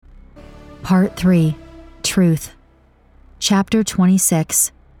Part 3. Truth. Chapter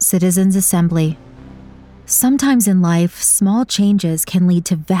 26. Citizens' Assembly. Sometimes in life, small changes can lead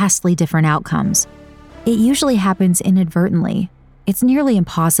to vastly different outcomes. It usually happens inadvertently. It's nearly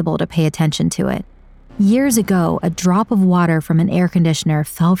impossible to pay attention to it. Years ago, a drop of water from an air conditioner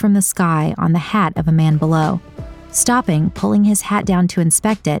fell from the sky on the hat of a man below. Stopping, pulling his hat down to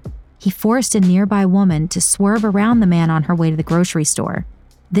inspect it, he forced a nearby woman to swerve around the man on her way to the grocery store.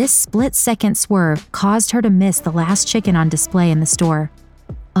 This split-second swerve caused her to miss the last chicken on display in the store.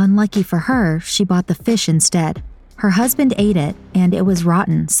 Unlucky for her, she bought the fish instead. Her husband ate it, and it was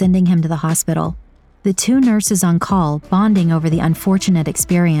rotten, sending him to the hospital. The two nurses on call, bonding over the unfortunate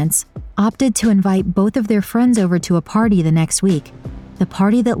experience, opted to invite both of their friends over to a party the next week, the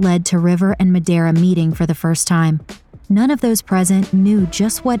party that led to River and Madeira meeting for the first time. None of those present knew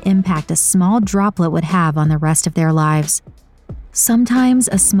just what impact a small droplet would have on the rest of their lives. Sometimes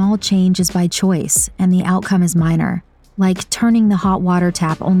a small change is by choice, and the outcome is minor, like turning the hot water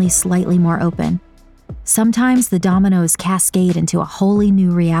tap only slightly more open. Sometimes the dominoes cascade into a wholly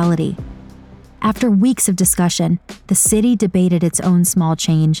new reality. After weeks of discussion, the city debated its own small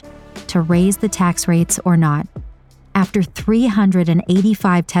change, to raise the tax rates or not. After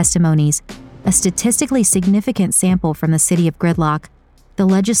 385 testimonies, a statistically significant sample from the city of Gridlock, the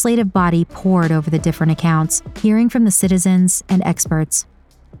legislative body pored over the different accounts, hearing from the citizens and experts.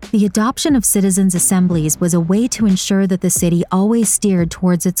 The adoption of citizens' assemblies was a way to ensure that the city always steered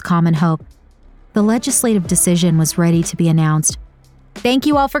towards its common hope. The legislative decision was ready to be announced. Thank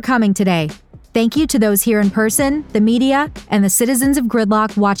you all for coming today. Thank you to those here in person, the media, and the citizens of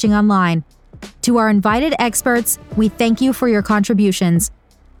Gridlock watching online. To our invited experts, we thank you for your contributions.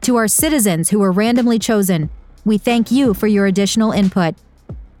 To our citizens who were randomly chosen, we thank you for your additional input.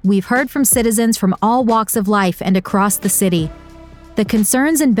 We've heard from citizens from all walks of life and across the city. The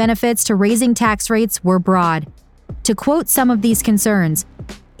concerns and benefits to raising tax rates were broad. To quote some of these concerns,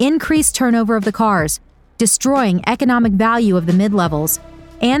 increased turnover of the cars, destroying economic value of the mid-levels,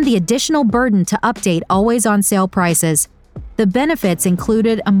 and the additional burden to update always-on-sale prices. The benefits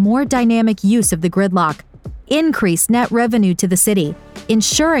included a more dynamic use of the gridlock, increased net revenue to the city,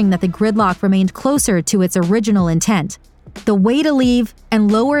 ensuring that the gridlock remained closer to its original intent, the way to leave, and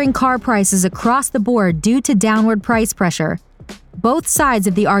lowering car prices across the board due to downward price pressure. Both sides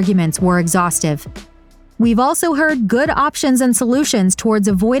of the arguments were exhaustive. We've also heard good options and solutions towards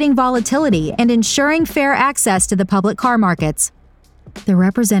avoiding volatility and ensuring fair access to the public car markets. The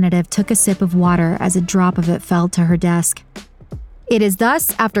representative took a sip of water as a drop of it fell to her desk. It is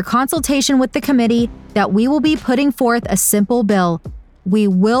thus, after consultation with the committee, that we will be putting forth a simple bill. We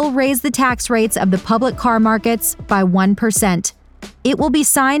will raise the tax rates of the public car markets by 1%. It will be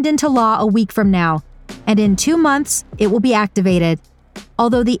signed into law a week from now, and in 2 months, it will be activated.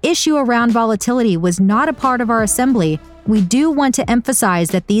 Although the issue around volatility was not a part of our assembly, we do want to emphasize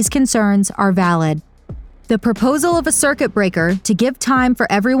that these concerns are valid. The proposal of a circuit breaker to give time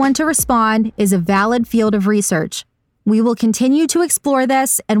for everyone to respond is a valid field of research. We will continue to explore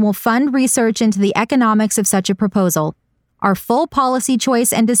this and will fund research into the economics of such a proposal. Our full policy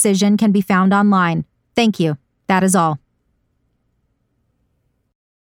choice and decision can be found online. Thank you. That is all.